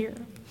 I'm here.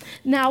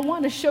 Now, I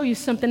want to show you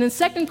something. In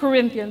 2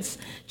 Corinthians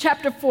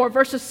chapter 4,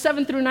 verses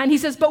 7 through 9, he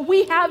says, but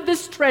we have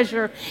this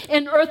treasure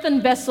in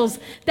earthen vessels,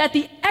 that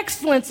the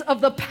excellence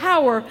of the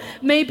power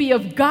may be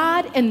of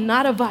God and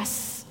not of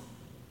us.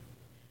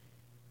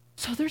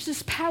 So there's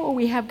this power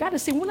we have. God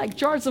is saying we're like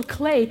jars of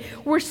clay.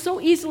 We're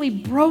so easily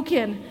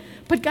broken.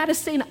 But God is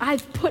saying,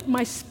 I've put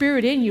my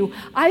spirit in you.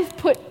 I've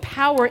put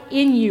power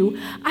in you.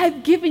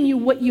 I've given you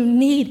what you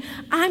need.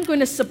 I'm going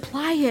to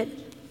supply it.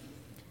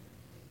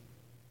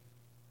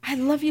 I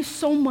love you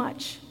so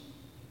much.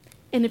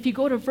 And if you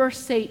go to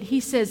verse 8, he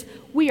says,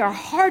 we are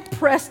hard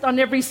pressed on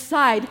every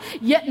side,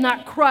 yet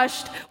not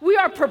crushed. We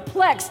are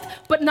perplexed,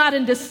 but not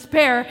in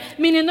despair.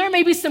 Meaning there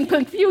may be some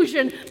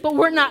confusion, but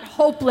we're not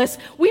hopeless.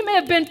 We may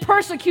have been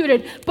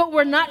persecuted, but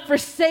we're not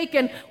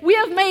forsaken.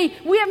 We may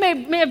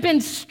have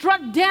been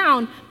struck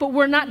down, but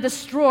we're not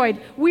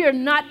destroyed. We are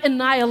not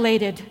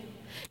annihilated.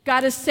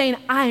 God is saying,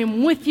 I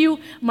am with you.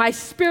 My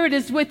spirit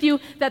is with you.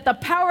 That the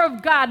power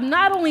of God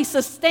not only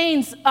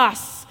sustains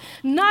us,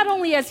 not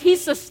only as he's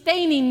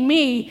sustaining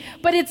me,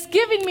 but it's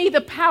giving me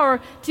the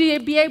power to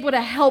be able to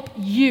help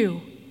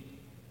you.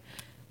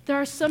 There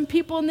are some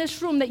people in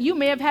this room that you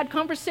may have had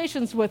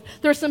conversations with.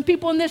 There are some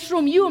people in this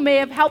room you may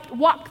have helped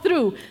walk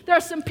through. There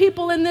are some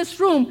people in this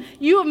room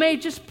you may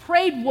have just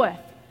prayed with.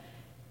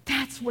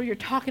 That's what you're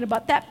talking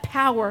about, that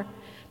power.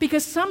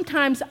 Because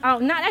sometimes,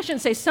 I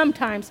shouldn't say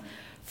sometimes,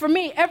 for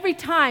me, every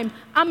time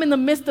I'm in the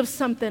midst of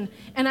something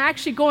and I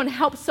actually go and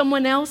help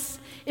someone else,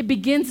 it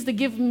begins to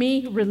give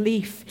me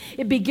relief.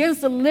 It begins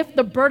to lift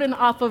the burden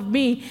off of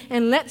me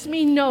and lets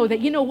me know that,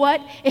 you know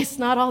what? It's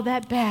not all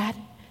that bad.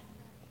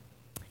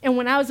 And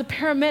when I was a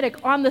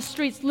paramedic on the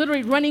streets,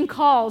 literally running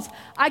calls,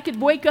 I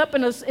could wake up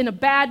in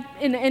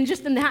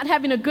just not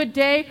having a good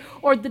day,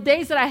 or the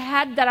days that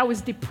I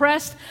was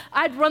depressed,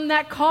 I'd run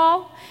that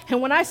call,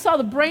 and when I saw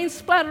the brain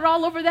splattered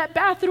all over that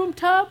bathroom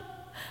tub,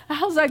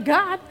 I was like,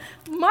 God,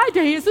 my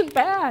day isn't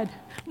bad.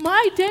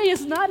 My day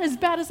is not as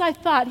bad as I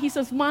thought. He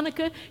says,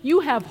 Monica, you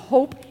have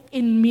hope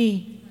in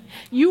me.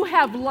 You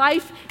have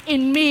life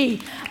in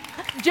me.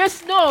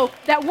 Just know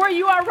that where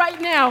you are right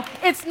now,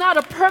 it's not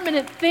a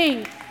permanent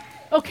thing.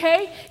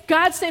 Okay?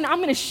 God's saying, I'm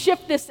going to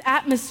shift this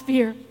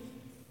atmosphere.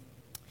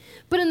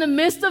 But in the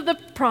midst of the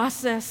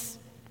process,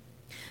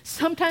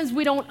 sometimes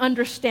we don't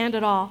understand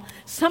it all.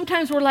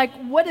 Sometimes we're like,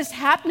 what is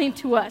happening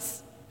to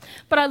us?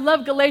 But I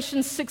love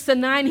Galatians 6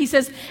 and 9. He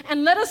says,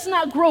 and let us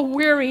not grow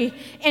weary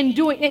in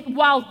doing it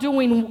while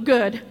doing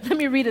good. Let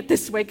me read it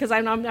this way because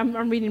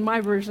I'm reading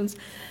my versions.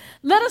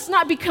 Let us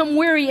not become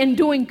weary in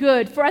doing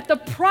good, for at the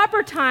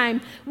proper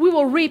time we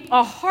will reap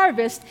a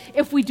harvest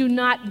if we do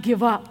not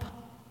give up.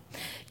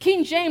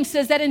 King James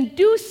says that in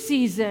due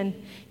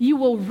season you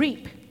will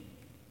reap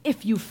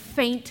if you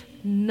faint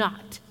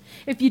not.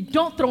 If you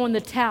don't throw in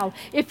the towel,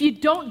 if you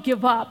don't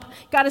give up.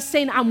 God is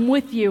saying, I'm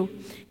with you.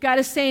 God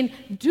is saying,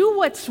 do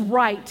what's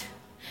right.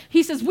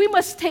 He says we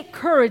must take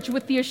courage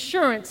with the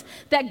assurance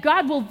that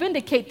God will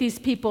vindicate these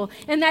people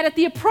and that at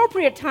the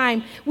appropriate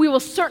time, we will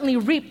certainly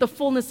reap the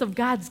fullness of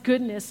God's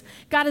goodness.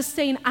 God is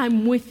saying,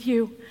 I'm with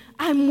you.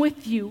 I'm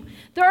with you.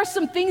 There are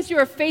some things you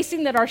are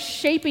facing that are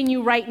shaping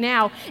you right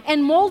now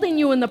and molding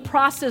you in the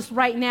process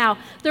right now.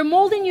 They're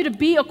molding you to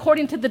be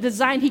according to the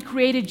design He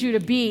created you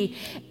to be.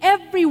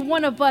 Every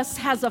one of us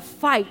has a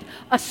fight,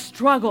 a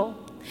struggle.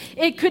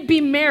 It could be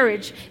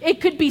marriage.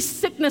 It could be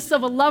sickness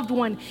of a loved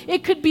one.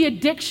 It could be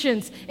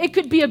addictions. It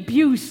could be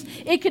abuse.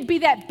 It could be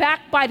that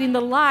backbiting,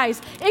 the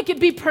lies. It could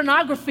be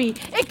pornography.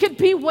 It could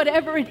be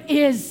whatever it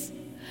is.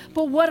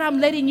 But what I'm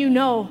letting you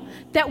know,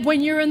 that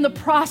when you're in the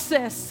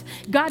process,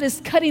 God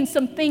is cutting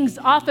some things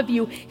off of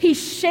you.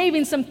 He's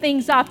shaving some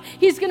things off.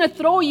 He's going to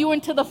throw you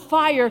into the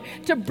fire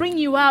to bring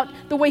you out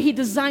the way He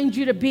designed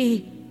you to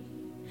be.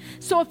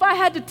 So if I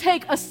had to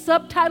take a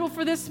subtitle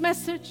for this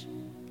message,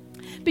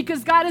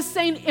 because God is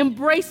saying,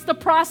 embrace the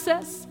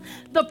process.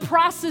 The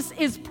process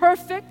is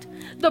perfect.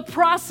 The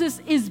process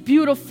is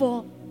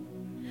beautiful.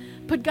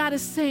 But God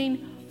is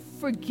saying,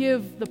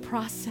 forgive the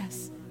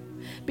process.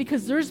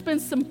 Because there's been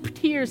some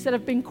tears that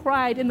have been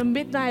cried in the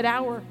midnight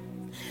hour.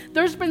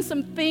 There's been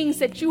some things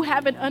that you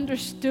haven't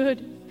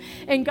understood.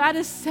 And God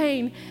is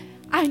saying,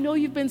 I know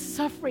you've been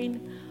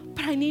suffering,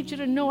 but I need you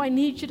to know, I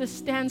need you to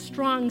stand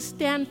strong,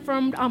 stand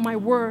firm on my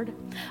word.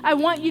 I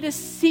want you to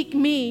seek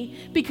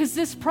me because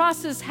this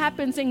process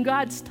happens in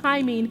God's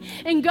timing.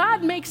 And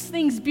God makes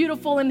things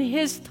beautiful in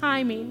His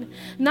timing,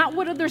 not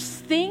what others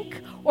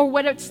think or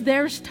what it's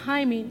theirs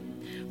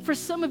timing. For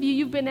some of you,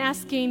 you've been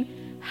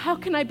asking, how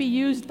can I be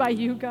used by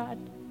you, God?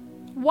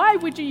 Why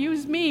would you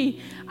use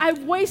me?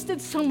 I've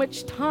wasted so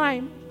much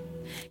time.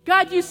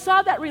 God, you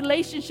saw that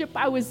relationship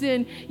I was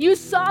in. You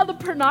saw the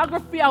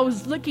pornography I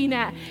was looking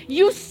at.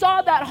 You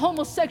saw that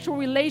homosexual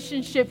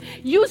relationship.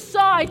 You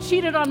saw I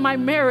cheated on my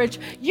marriage.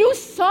 You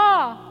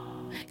saw,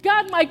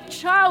 God, my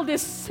child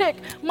is sick.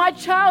 My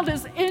child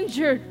is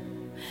injured.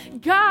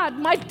 God,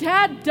 my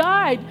dad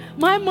died.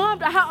 My mom,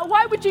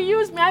 why would you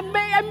use me?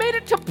 I made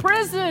it to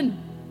prison.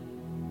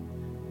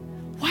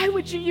 Why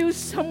would you use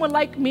someone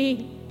like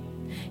me?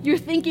 You're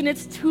thinking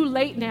it's too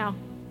late now.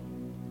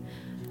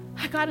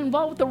 I got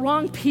involved with the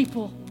wrong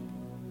people.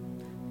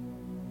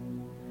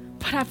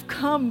 But I've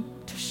come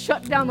to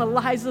shut down the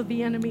lies of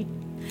the enemy.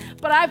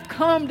 But I've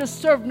come to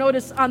serve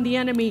notice on the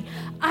enemy.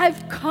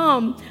 I've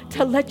come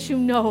to let you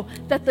know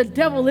that the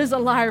devil is a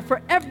liar.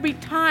 For every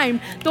time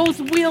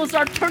those wheels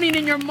are turning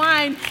in your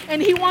mind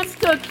and he wants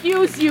to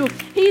accuse you,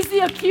 he's the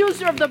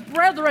accuser of the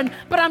brethren.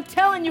 But I'm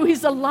telling you,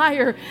 he's a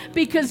liar,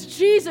 because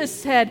Jesus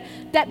said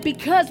that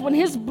because when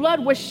his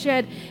blood was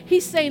shed,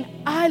 he's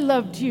saying, I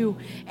loved you.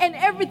 And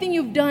everything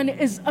you've done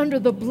is under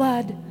the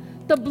blood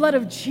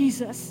of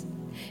Jesus.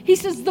 He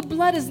says the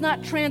blood is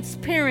not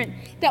transparent,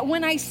 that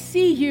when I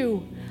see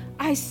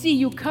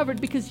you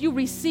covered because you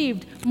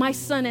received my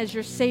son as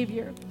your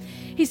Savior.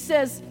 He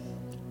says,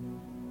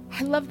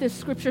 I love this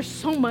scripture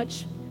so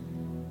much.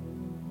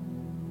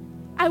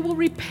 I will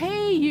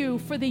repay you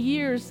for the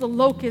years the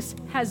locust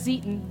has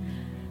eaten.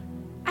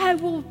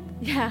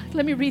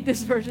 Let me read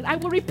this version. I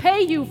will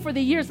repay you for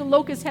the years the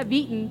locusts have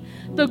eaten,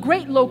 the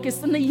great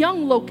locust and the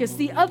young locust,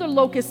 the other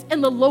locust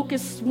and the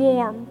locust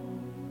swarm.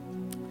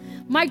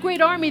 My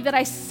great army that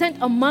I sent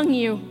among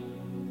you,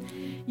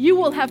 you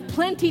will have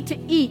plenty to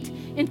eat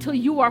until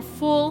you are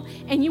full,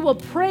 and you will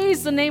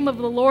praise the name of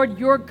the Lord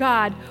your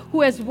God,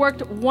 who has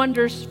worked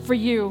wonders for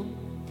you.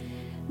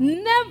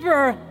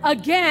 Never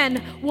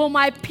again will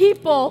my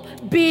people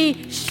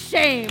be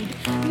shamed.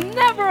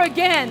 Never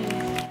again.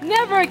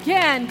 Never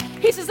again.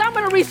 He says, I'm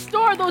going to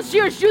restore those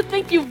years you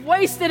think you've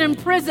wasted in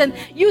prison.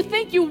 You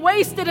think you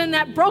wasted in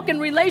that broken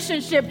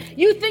relationship.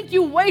 You think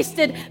you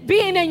wasted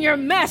being in your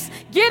mess,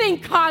 getting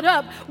caught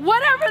up.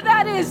 Whatever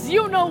that is,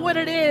 you know what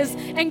it is.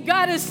 And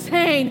God is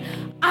saying,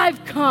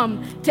 I've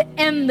come to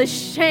end the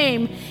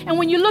shame. And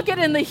when you look at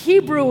it in the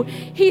Hebrew,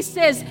 he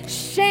says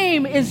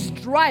shame is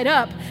dried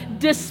up.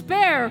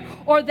 Despair,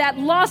 or that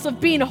loss of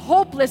being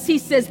hopeless, he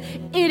says,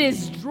 it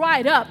is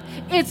dried up.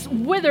 It's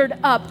withered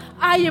up.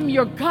 I am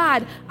your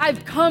God.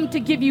 I've come to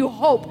give you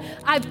hope.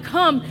 I've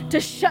come to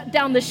shut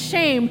down the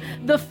shame,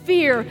 the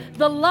fear,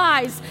 the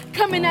lies,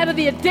 coming out of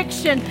the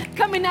addiction,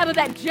 coming out of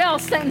that jail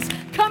sentence,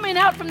 coming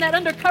out from that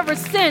undercover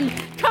sin,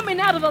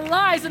 coming out of the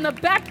lies and the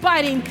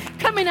backbiting,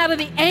 coming out of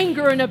the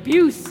anger and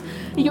abuse,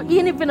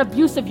 even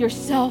abuse of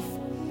yourself,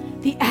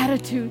 the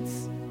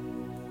attitudes.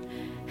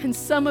 And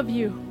some of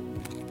you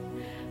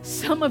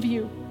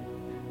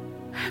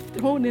have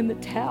thrown in the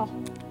towel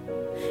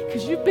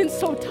because you've been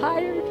so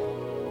tired.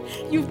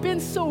 You've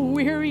been so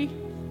weary.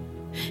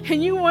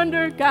 And you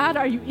wonder, God,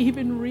 are you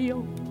even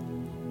real?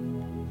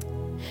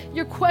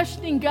 You're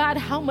questioning God,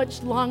 how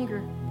much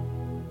longer?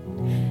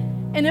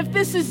 And if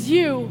this is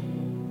you,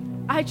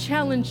 I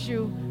challenge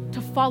you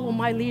to follow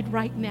my lead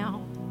right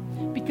now,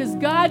 because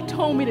God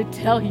told me to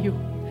tell you,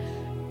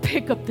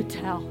 pick up the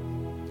towel.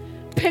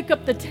 Pick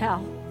up the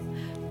towel.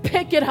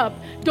 pick it up.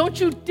 Don't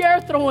you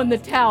dare throw in the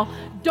towel.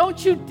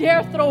 Don't you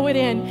dare throw it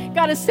in.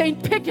 God is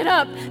saying, pick it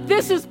up.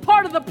 This is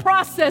part of the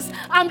process.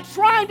 I'm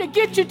trying to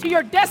get you to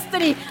your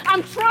destiny.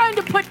 I'm trying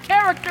to put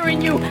character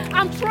in you.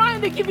 I'm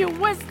trying to give you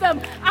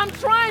wisdom. I'm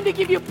trying to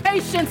give you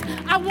patience.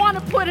 I want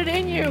to put it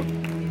in you.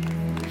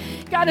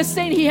 God is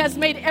saying he has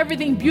made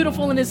everything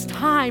beautiful in his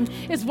time,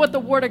 is what the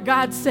word of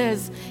God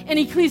says. In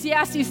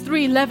Ecclesiastes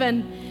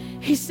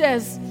 3:11, he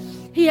says,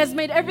 he has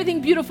made everything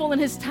beautiful in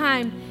his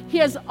time. He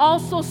has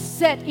also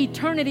set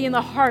eternity in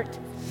the heart,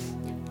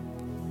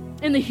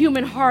 in the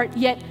human heart,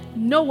 yet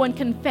no one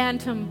can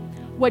fathom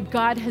what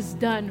God has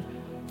done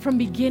from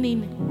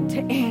beginning to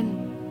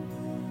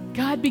end.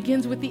 God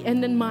begins with the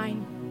end in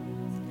mind.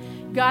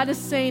 God is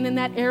saying in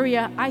that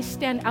area, I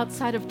stand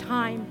outside of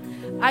time.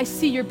 I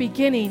see your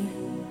beginning.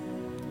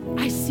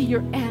 I see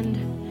your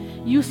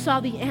end. You saw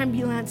the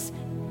ambulance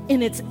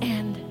in its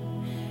end.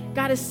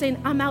 God is saying,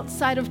 I'm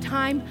outside of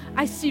time.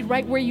 I see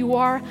right where you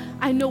are.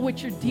 I know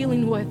what you're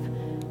dealing with,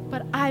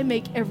 but I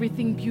make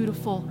everything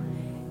beautiful.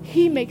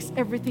 He makes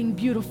everything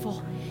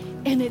beautiful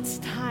in its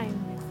time.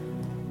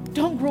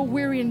 Don't grow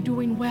weary in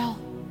doing well.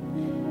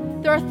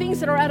 There are things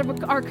that are out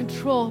of our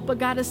control, but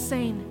God is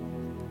saying,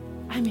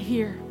 I'm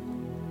here.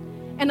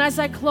 And as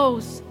I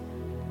close,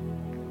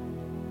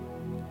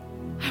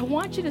 I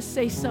want you to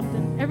say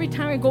something. Every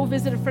time I go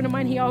visit a friend of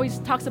mine, he always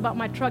talks about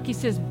my truck. He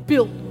says,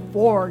 built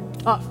for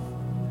tough.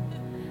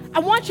 I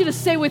want you to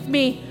say with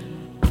me,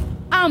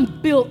 I'm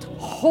built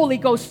Holy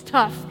Ghost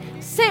tough.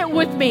 Say it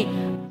with me.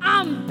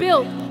 I'm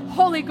built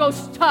Holy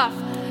Ghost tough.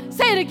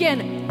 Say it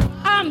again.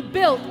 I'm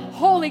built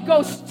Holy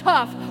Ghost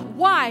tough.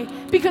 Why?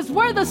 Because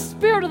where the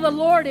Spirit of the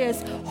Lord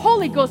is,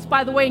 Holy Ghost,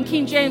 by the way, in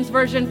King James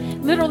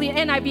Version, literally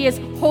NIV is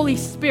Holy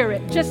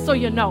Spirit, just so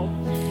you know.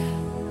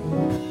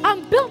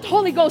 I'm built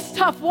Holy Ghost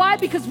tough. Why?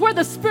 Because where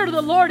the Spirit of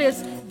the Lord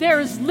is, there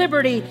is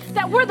liberty.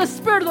 That where the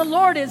Spirit of the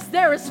Lord is,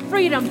 there is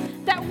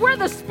freedom. That where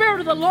the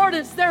Spirit of the Lord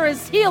is, there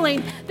is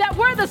healing. That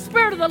where the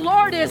Spirit of the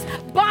Lord is,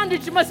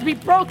 bondage must be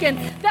broken.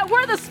 That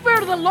where the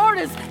Spirit of the Lord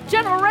is,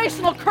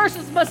 generational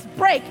curses must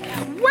break.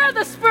 Where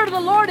the Spirit of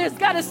the Lord is,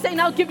 God is saying,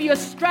 I'll give you a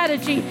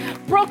strategy.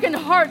 Broken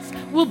hearts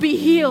will be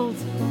healed.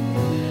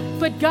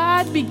 But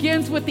God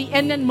begins with the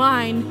end in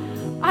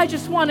mind. I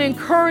just want to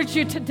encourage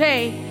you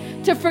today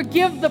to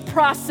forgive the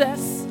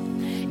process.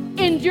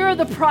 Endure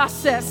the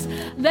process.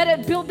 Let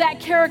it build that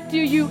character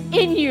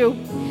in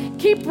you.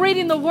 Keep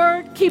reading the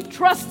word. Keep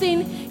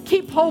trusting.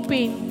 Keep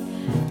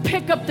hoping.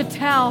 Pick up the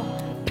towel.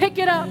 Pick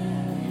it up.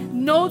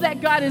 Know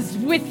that God is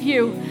with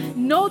you.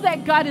 Know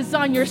that God is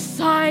on your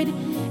side.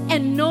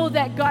 And know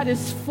that God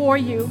is for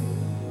you.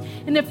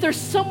 And if there's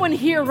someone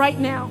here right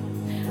now,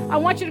 I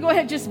want you to go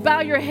ahead and just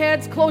bow your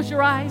heads, close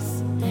your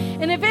eyes.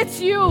 And if it's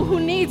you who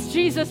needs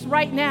Jesus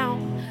right now,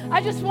 I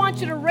just want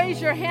you to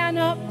raise your hand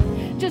up.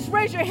 Just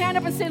raise your hand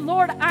up and say,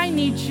 Lord, I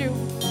need you.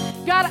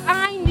 God,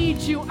 I need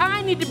you.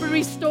 I need to be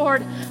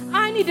restored.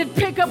 I need to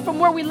pick up from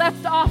where we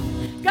left off.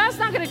 God's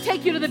not going to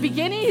take you to the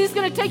beginning. He's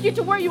going to take you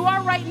to where you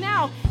are right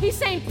now. He's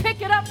saying,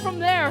 pick it up from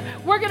there.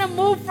 We're going to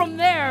move from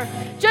there.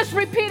 Just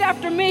repeat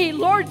after me.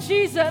 Lord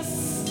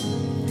Jesus,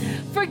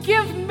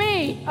 forgive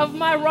me of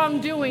my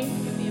wrongdoing.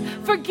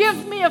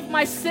 Forgive me of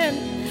my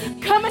sin.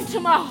 Come into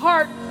my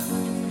heart.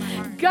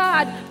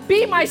 God,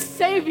 be my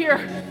Savior.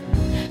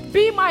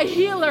 Be my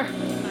healer.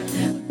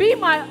 Be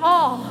my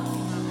all.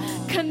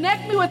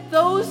 Connect me with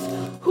those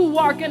who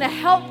are going to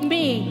help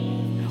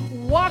me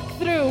walk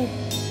through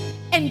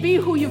and be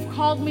who you've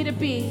called me to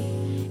be.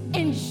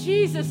 In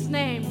Jesus'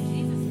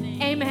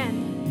 name,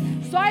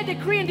 amen. So I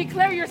decree and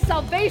declare your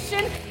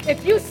salvation.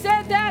 If you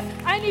said that,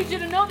 I need you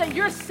to know that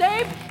you're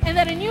saved and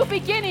that a new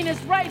beginning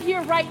is right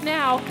here, right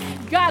now.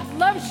 God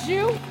loves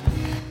you.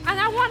 And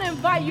I want to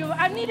invite you,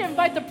 I need to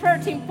invite the prayer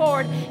team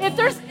forward. If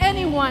there's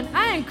anyone,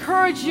 I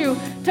encourage you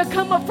to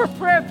come up for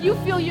prayer if you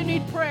feel you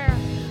need prayer.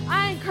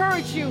 I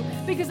encourage you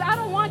because I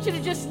don't want you to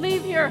just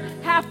leave here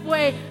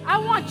halfway. I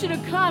want you to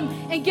come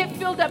and get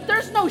filled up.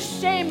 There's no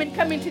shame in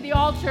coming to the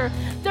altar.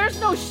 There's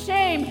no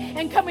shame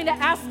in coming to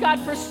ask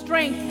God for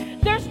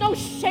strength. There's no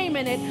shame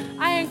in it.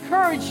 I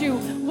encourage you,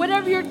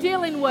 whatever you're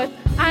dealing with,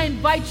 I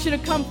invite you to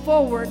come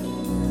forward.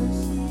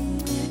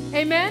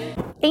 Amen.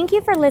 Thank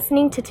you for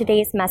listening to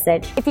today's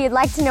message. If you'd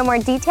like to know more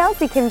details,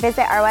 you can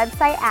visit our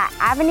website at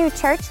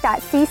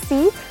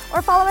avenuechurch.cc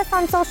or follow us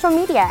on social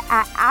media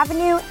at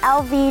Avenue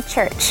LV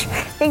Church.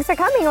 Thanks for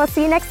coming. We'll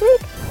see you next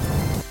week.